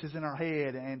voices in our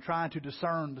head and trying to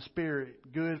discern the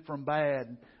Spirit, good from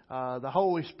bad, the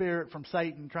Holy Spirit from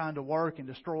Satan trying to work and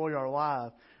destroy our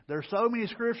life. There's so many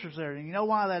scriptures there. And you know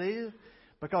why that is?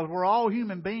 Because we're all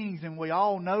human beings and we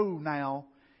all know now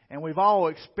and we've all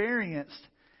experienced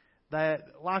that,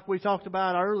 like we talked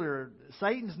about earlier,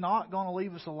 Satan's not going to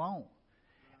leave us alone.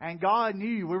 And God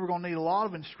knew we were going to need a lot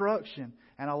of instruction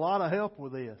and a lot of help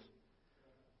with this.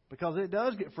 Because it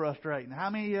does get frustrating. How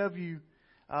many of you,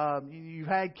 you've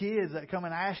had kids that come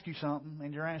and ask you something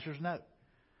and your answer is no?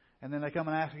 And then they come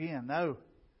and ask again, no.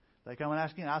 They come and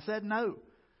ask again. I said no.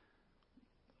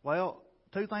 Well,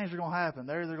 two things are going to happen.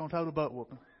 They're either going to total butt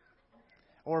whooping,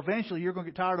 or eventually you're going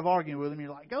to get tired of arguing with them.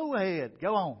 You're like, go ahead,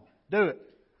 go on, do it.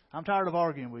 I'm tired of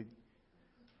arguing with you.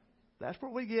 That's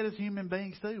what we get as human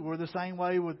beings too. We're the same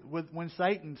way with when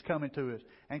Satan's coming to us.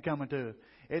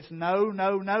 It's no,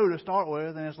 no, no to start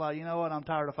with, and it's like, you know what, I'm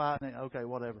tired of fighting it. Okay,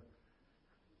 whatever.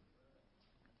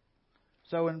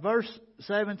 So in verse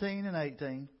 17 and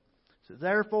 18, it says,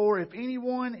 therefore, if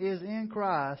anyone is in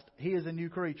Christ, he is a new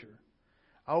creature.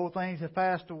 Old things have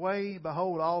passed away.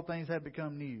 Behold, all things have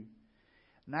become new.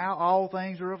 Now all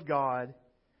things are of God,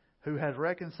 who has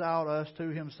reconciled us to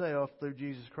Himself through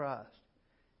Jesus Christ,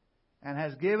 and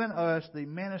has given us the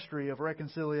ministry of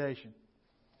reconciliation.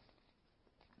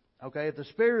 Okay, if the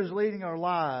Spirit is leading our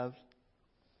lives,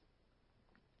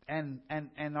 and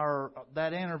our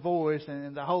that inner voice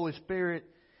and the Holy Spirit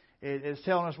is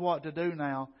telling us what to do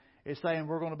now, it's saying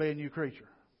we're going to be a new creature.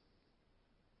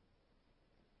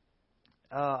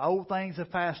 Old things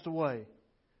have passed away,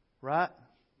 right?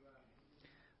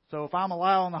 So if I'm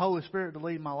allowing the Holy Spirit to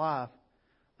lead my life,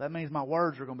 that means my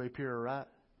words are going to be pure, right?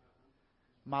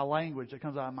 My language that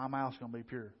comes out of my mouth is going to be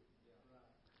pure.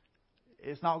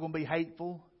 It's not going to be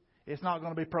hateful. It's not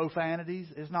going to be profanities.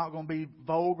 It's not going to be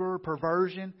vulgar,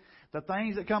 perversion. The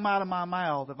things that come out of my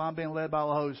mouth, if I'm being led by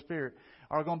the Holy Spirit,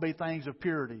 are going to be things of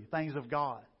purity, things of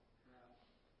God.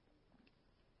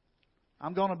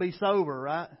 I'm going to be sober,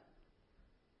 right?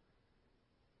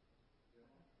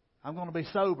 I'm going to be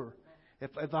sober.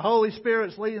 If the Holy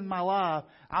Spirit's leading my life,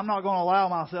 I'm not going to allow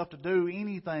myself to do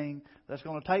anything that's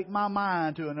going to take my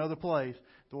mind to another place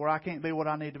to where I can't be what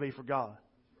I need to be for God.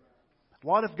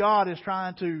 What if God is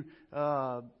trying to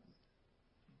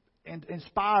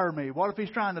inspire me? What if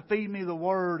He's trying to feed me the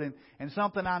Word and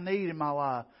something I need in my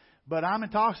life? But I'm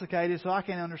intoxicated, so I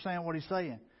can't understand what He's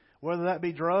saying. Whether that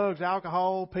be drugs,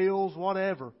 alcohol, pills,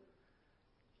 whatever.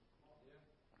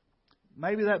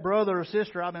 Maybe that brother or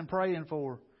sister I've been praying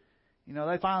for, you know,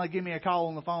 they finally give me a call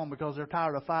on the phone because they're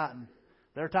tired of fighting.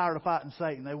 They're tired of fighting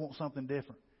Satan. They want something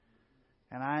different.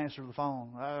 And I answer the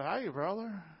phone. Hey,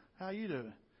 brother. How you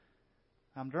doing?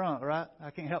 I'm drunk, right? I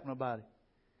can't help nobody.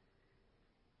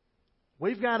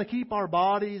 We've got to keep our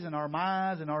bodies and our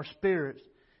minds and our spirits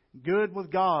good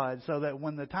with God so that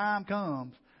when the time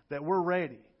comes that we're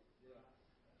ready.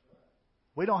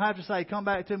 We don't have to say, come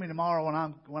back to me tomorrow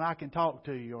when I can talk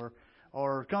to you,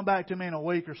 or come back to me in a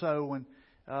week or so when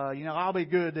I'll be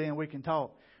good then we can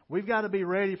talk. We've got to be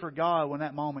ready for God when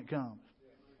that moment comes.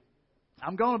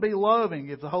 I'm going to be loving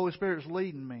if the Holy Spirit's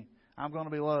leading me. I'm going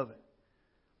to be loving.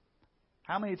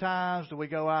 How many times do we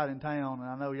go out in town, and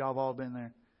I know y'all have all been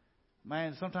there.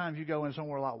 Man, sometimes you go in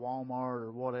somewhere like Walmart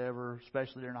or whatever,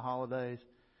 especially during the holidays,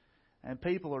 and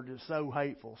people are just so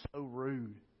hateful, so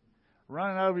rude.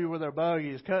 Running over you with their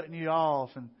buggies, cutting you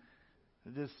off, and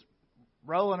just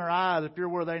rolling their eyes if you're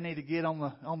where they need to get on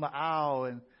the aisle.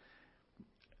 And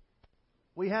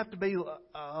we have to be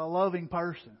a loving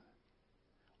person.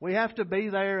 We have to be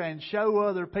there and show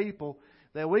other people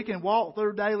that we can walk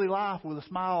through daily life with a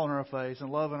smile on our face and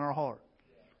love in our heart.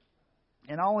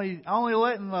 And only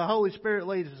letting the Holy Spirit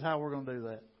lead us is how we're going to do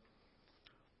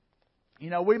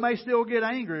that. We may still get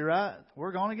angry, right?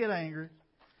 We're going to get angry.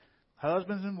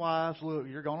 Husbands and wives, look,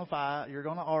 you're going to fight. You're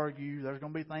going to argue. There's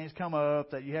going to be things come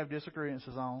up that you have disagreements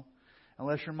on.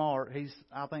 Unless you're Mark.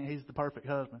 I think he's the perfect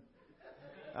husband.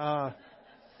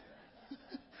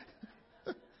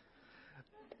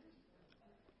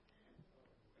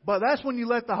 But that's when you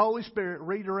let the Holy Spirit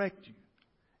redirect you.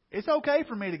 It's okay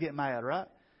for me to get mad, right?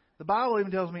 The Bible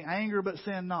even tells me, anger but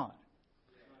sin not.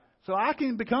 So I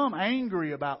can become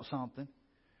angry about something,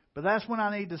 but that's when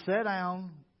I need to sit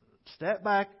down, step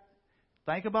back,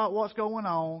 think about what's going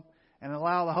on, and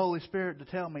allow the Holy Spirit to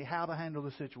tell me how to handle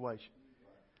the situation.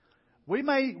 We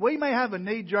may have a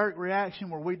knee-jerk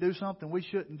reaction where we do something we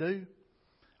shouldn't do,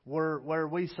 where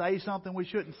we say something we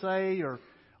shouldn't say,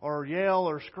 or yell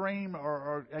or scream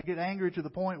or get angry to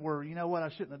the point where, you know what, I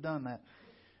shouldn't have done that.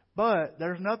 But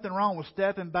there's nothing wrong with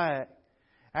stepping back,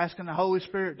 asking the Holy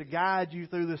Spirit to guide you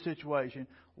through the situation.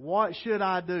 What should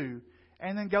I do?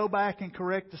 And then go back and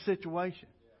correct the situation.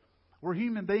 We're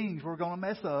human beings. We're going to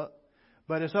mess up.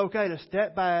 But it's okay to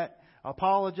step back,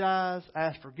 apologize,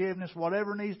 ask forgiveness,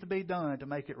 whatever needs to be done to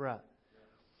make it right.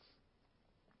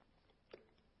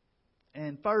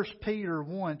 In 1 Peter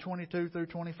 1, 22 through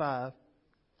 25,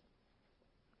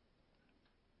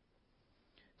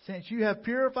 since you have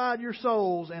purified your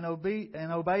souls in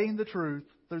obeying the truth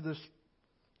through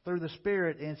the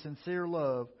Spirit in sincere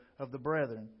love of the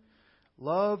brethren,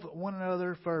 love one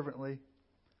another fervently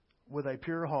with a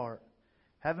pure heart,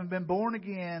 having been born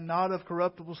again, not of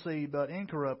corruptible seed, but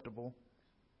incorruptible,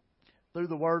 through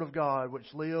the Word of God,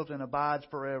 which lives and abides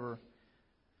forever.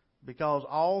 Because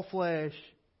all flesh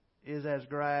is as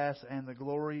grass, and the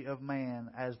glory of man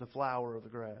as the flower of the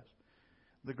grass.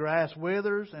 The grass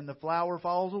withers and the flower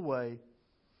falls away,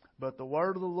 but the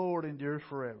word of the Lord endures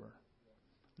forever.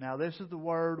 Now this is the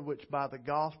word which by the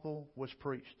gospel was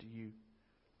preached to you.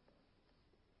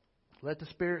 Let the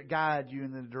Spirit guide you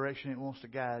in the direction it wants to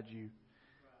guide you.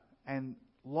 And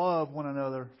love one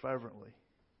another fervently.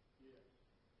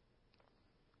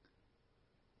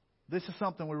 This is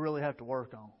something we really have to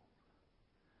work on.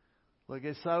 Look,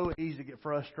 it's so easy to get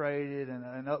frustrated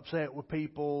and upset with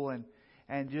people and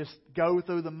just go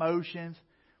through the motions.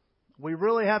 We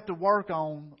really have to work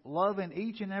on loving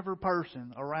each and every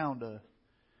person around us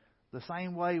the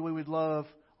same way we would love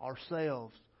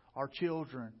ourselves, our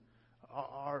children,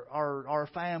 our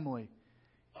family.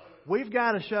 We've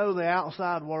got to show the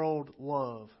outside world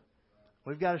love.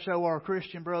 We've got to show our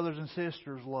Christian brothers and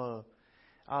sisters love.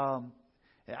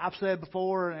 I've said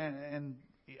before, and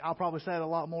I'll probably say it a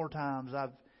lot more times,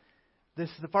 this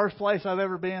is the first place I've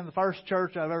ever been, the first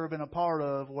church I've ever been a part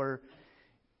of, where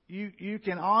you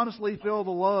can honestly feel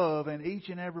the love in each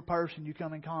and every person you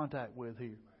come in contact with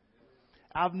here.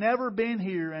 I've never been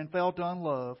here and felt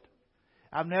unloved.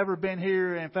 I've never been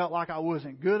here and felt like I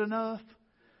wasn't good enough,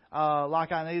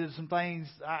 like I needed some things,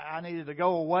 I needed to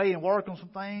go away and work on some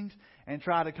things and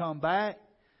try to come back.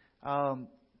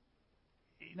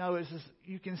 It's just,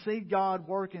 you can see God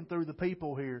working through the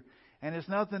people here. And it's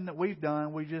nothing that we've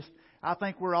done. I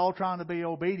think we're all trying to be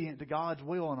obedient to God's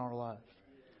will in our lives.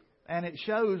 And it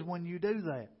shows when you do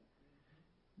that.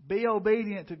 Be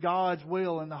obedient to God's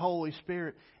will and the Holy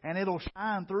Spirit, and it'll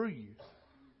shine through you.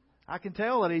 I can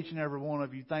tell that each and every one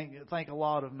of you think a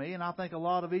lot of me, and I think a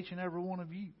lot of each and every one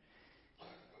of you.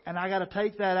 And I got to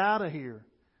take that out of here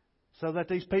so that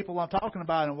these people I'm talking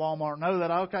about in Walmart know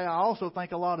that, okay, I also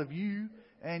think a lot of you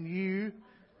and you.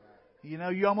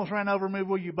 You almost ran over me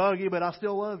with your buggy, but I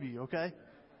still love you, okay?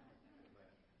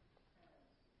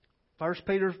 1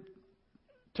 Peter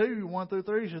 2, 1 through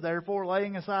 3 says, therefore,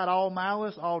 laying aside all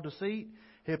malice, all deceit,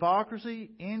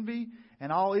 hypocrisy, envy,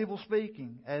 and all evil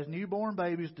speaking. As newborn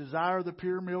babies desire the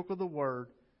pure milk of the Word.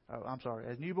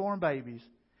 As newborn babies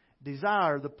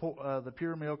desire the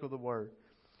pure milk of the Word,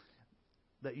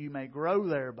 that you may grow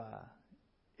thereby,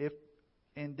 if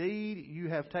indeed you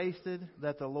have tasted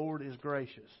that the Lord is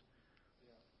gracious.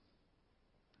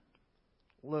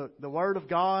 Look, the Word of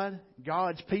God,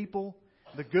 God's people,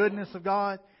 the goodness of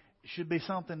God should be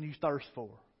something you thirst for.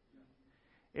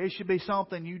 It should be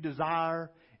something you desire.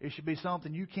 It should be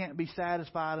something you can't be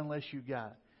satisfied unless you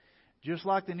got. Just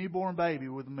like the newborn baby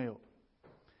with milk.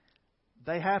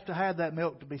 They have to have that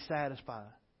milk to be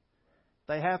satisfied.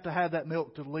 They have to have that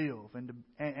milk to live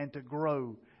and to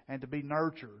grow and to be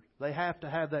nurtured. They have to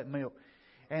have that milk.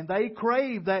 And they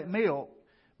crave that milk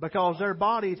because their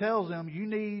body tells them you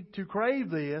need to crave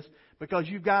this because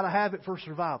you've got to have it for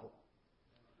survival.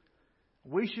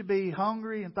 We should be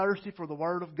hungry and thirsty for the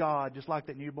Word of God just like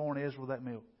that newborn is with that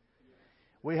milk.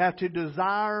 We have to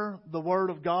desire the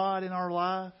Word of God in our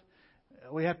life.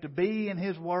 We have to be in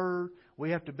His Word.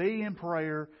 We have to be in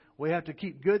prayer. We have to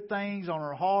keep good things on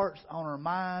our hearts, on our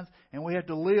minds, and we have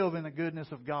to live in the goodness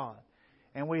of God.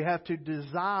 And we have to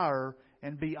desire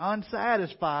and be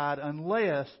unsatisfied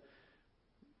unless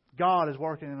God is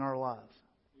working in our lives.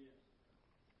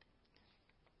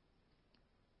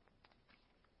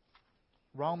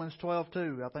 Romans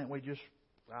 12:2. I think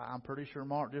I'm pretty sure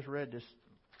Mark just read this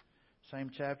same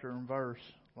chapter and verse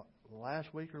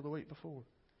last week or the week before.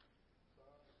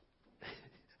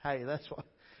 Hey, that's what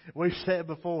we've said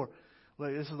before.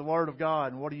 Look, this is the Word of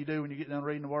God. And what do you do when you get done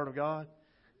reading the Word of God?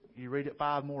 You read it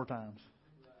 5 more times.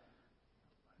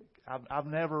 I've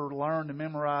never learned to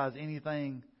memorize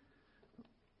anything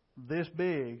this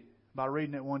big by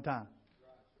reading it one time.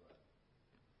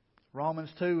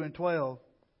 Romans 12:2.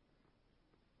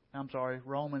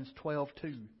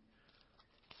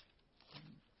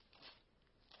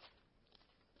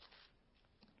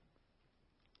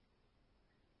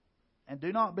 And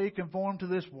do not be conformed to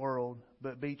this world,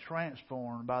 but be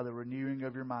transformed by the renewing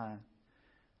of your mind,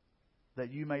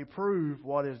 that you may prove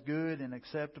what is good and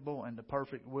acceptable and the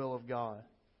perfect will of God.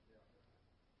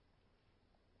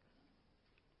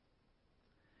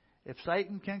 If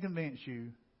Satan can convince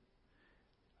you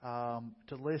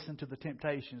to listen to the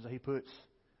temptations that he puts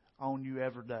on you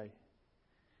every day,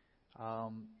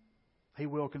 he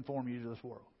will conform you to this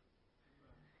world.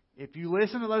 If you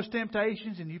listen to those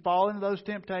temptations and you fall into those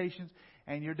temptations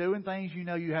and you're doing things you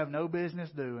know you have no business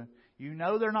doing, you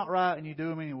know they're not right and you do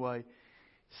them anyway,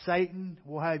 Satan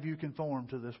will have you conform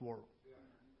to this world.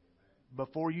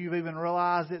 Before you've even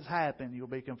realized it's happened, you'll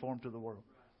be conformed to the world.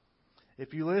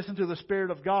 If you listen to the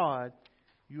Spirit of God,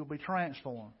 you'll be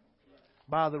transformed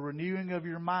by the renewing of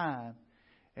your mind,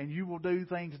 and you will do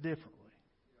things differently.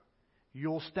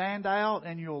 You'll stand out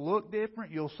and you'll look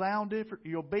different, you'll sound different,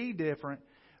 you'll be different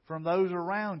from those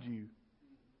around you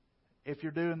if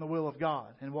you're doing the will of God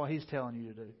and what He's telling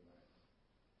you to do.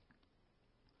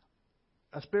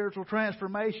 A spiritual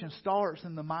transformation starts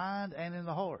in the mind and in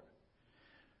the heart.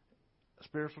 A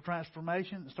spiritual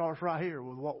transformation starts right here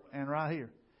right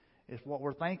here. It's what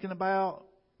we're thinking about,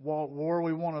 where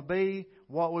we want to be,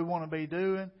 what we want to be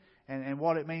doing, and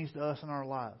what it means to us in our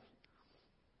lives.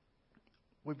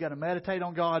 We've got to meditate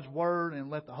on God's Word and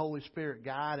let the Holy Spirit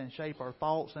guide and shape our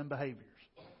thoughts and behaviors.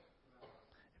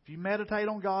 If you meditate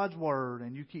on God's Word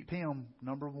and you keep Him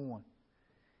number one,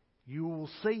 you will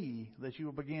see that you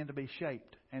will begin to be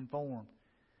shaped and formed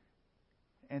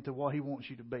into what He wants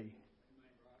you to be.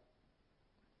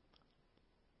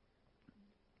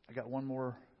 I got one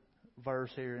more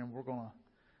verse here, and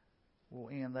we'll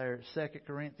end there. 2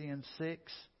 Corinthians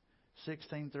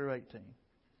 6:16 through 18.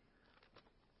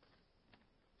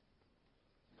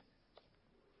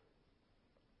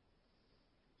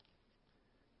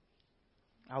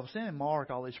 I was sending Mark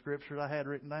all these scriptures I had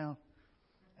written down,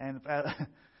 and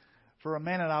for a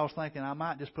minute I was thinking I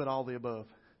might just put all the above.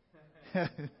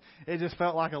 It just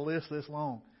felt like a list this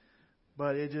long,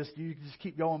 but you just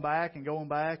keep going back and going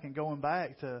back and going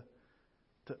back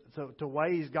to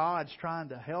ways God's trying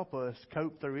to help us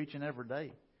cope through each and every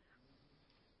day.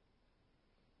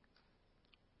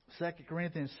 2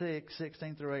 Corinthians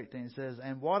 6:16 through 18 says,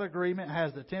 "And what agreement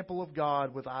has the temple of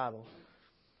God with idols?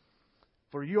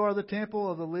 For you are the temple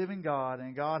of the living God,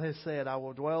 and God has said, I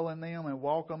will dwell in them and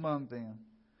walk among them.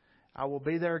 I will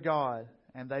be their God,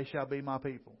 and they shall be my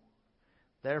people.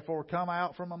 Therefore come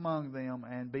out from among them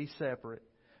and be separate,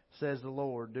 says the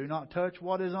Lord. Do not touch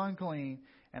what is unclean,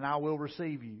 and I will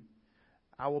receive you.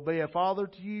 I will be a father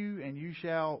to you, and you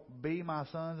shall be my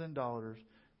sons and daughters,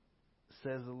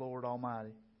 says the Lord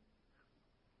Almighty."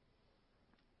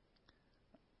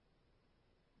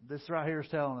 This right here is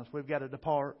telling us we've got to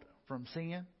depart from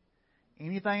sin.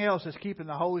 Anything else is keeping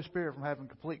the Holy Spirit from having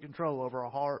complete control over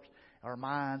our hearts, our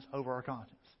minds, over our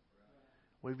conscience.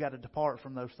 We've got to depart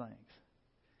from those things.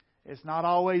 It's not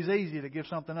always easy to give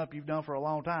something up you've done for a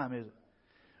long time, is it?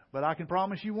 But I can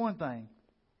promise you one thing.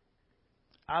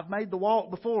 I've made the walk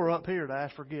before up here to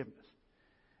ask forgiveness.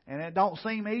 And it don't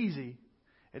seem easy.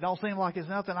 It don't seem like it's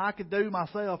nothing I could do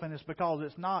myself, and it's because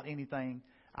it's not anything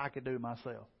I could do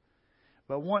myself.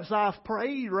 But once I've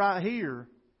prayed right here,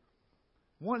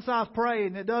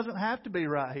 and it doesn't have to be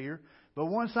right here, but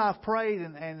once I've prayed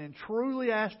and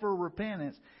truly asked for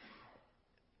repentance,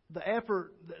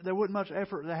 there wasn't much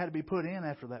effort that had to be put in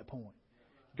after that point.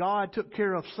 God took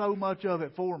care of so much of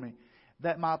it for me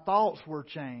that my thoughts were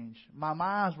changed, my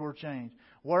minds were changed,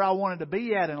 where I wanted to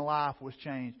be at in life was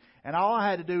changed, and all I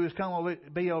had to do is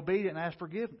be obedient and ask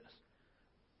forgiveness.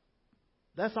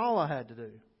 That's all I had to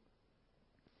do.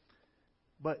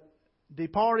 But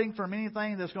departing from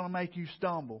anything that's going to make you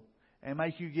stumble and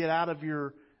make you get out of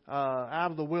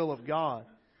the will of God,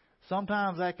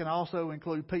 sometimes that can also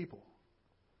include people.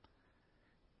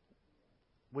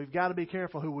 We've got to be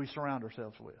careful who we surround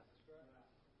ourselves with.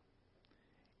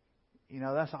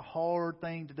 That's a hard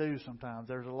thing to do sometimes.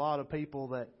 There's a lot of people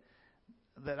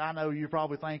that I know you're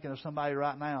probably thinking of somebody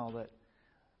right now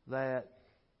that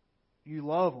you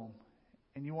love them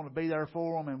and you want to be there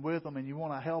for them and with them and you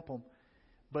want to help them,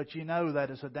 but you know that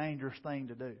it's a dangerous thing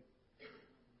to do.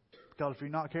 Because if you're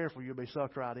not careful, you'll be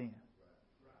sucked right in.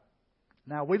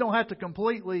 Now, we don't have to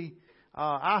completely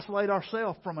isolate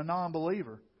ourselves from a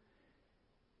non-believer.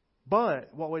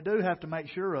 But what we do have to make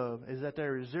sure of is that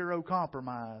there is zero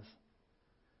compromise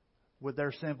with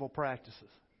their sinful practices.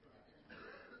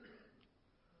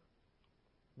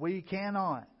 We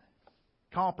cannot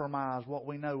compromise what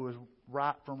we know is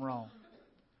right from wrong.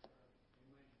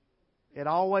 It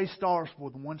always starts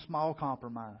with one small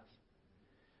compromise.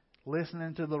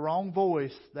 Listening to the wrong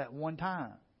voice that one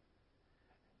time.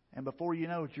 And before you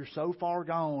know it, you're so far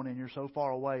gone and you're so far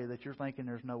away that you're thinking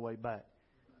there's no way back.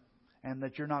 And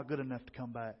that you're not good enough to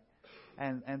come back.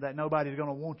 And that nobody's going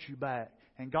to want you back.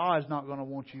 And God's not going to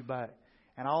want you back.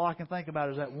 And all I can think about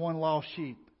is that one lost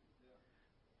sheep.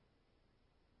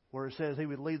 Where it says He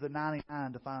would leave the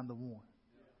 99 to find the one.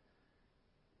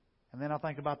 And then I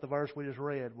think about the verse we just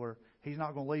read where He's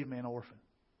not going to leave me an orphan.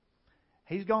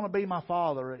 He's going to be my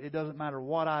Father. It doesn't matter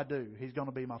what I do. He's going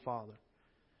to be my Father.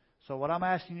 So what I'm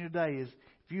asking you today is,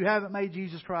 if you haven't made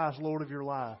Jesus Christ Lord of your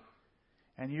life,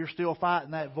 and you're still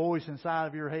fighting that voice inside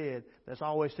of your head that's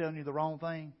always telling you the wrong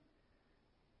thing,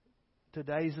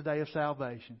 today's the day of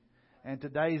salvation. And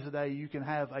today's the day you can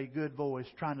have a good voice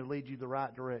trying to lead you the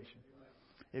right direction.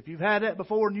 If you've had that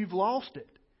before and you've lost it,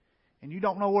 and you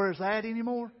don't know where it's at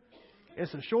anymore,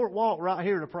 it's a short walk right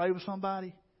here to pray with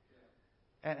somebody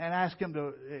and ask Him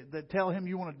to tell Him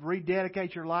you want to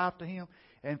rededicate your life to Him.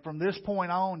 And from this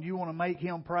point on, you want to make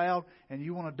Him proud and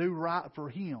you want to do right for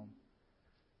Him.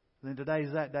 Then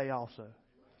today's that day also.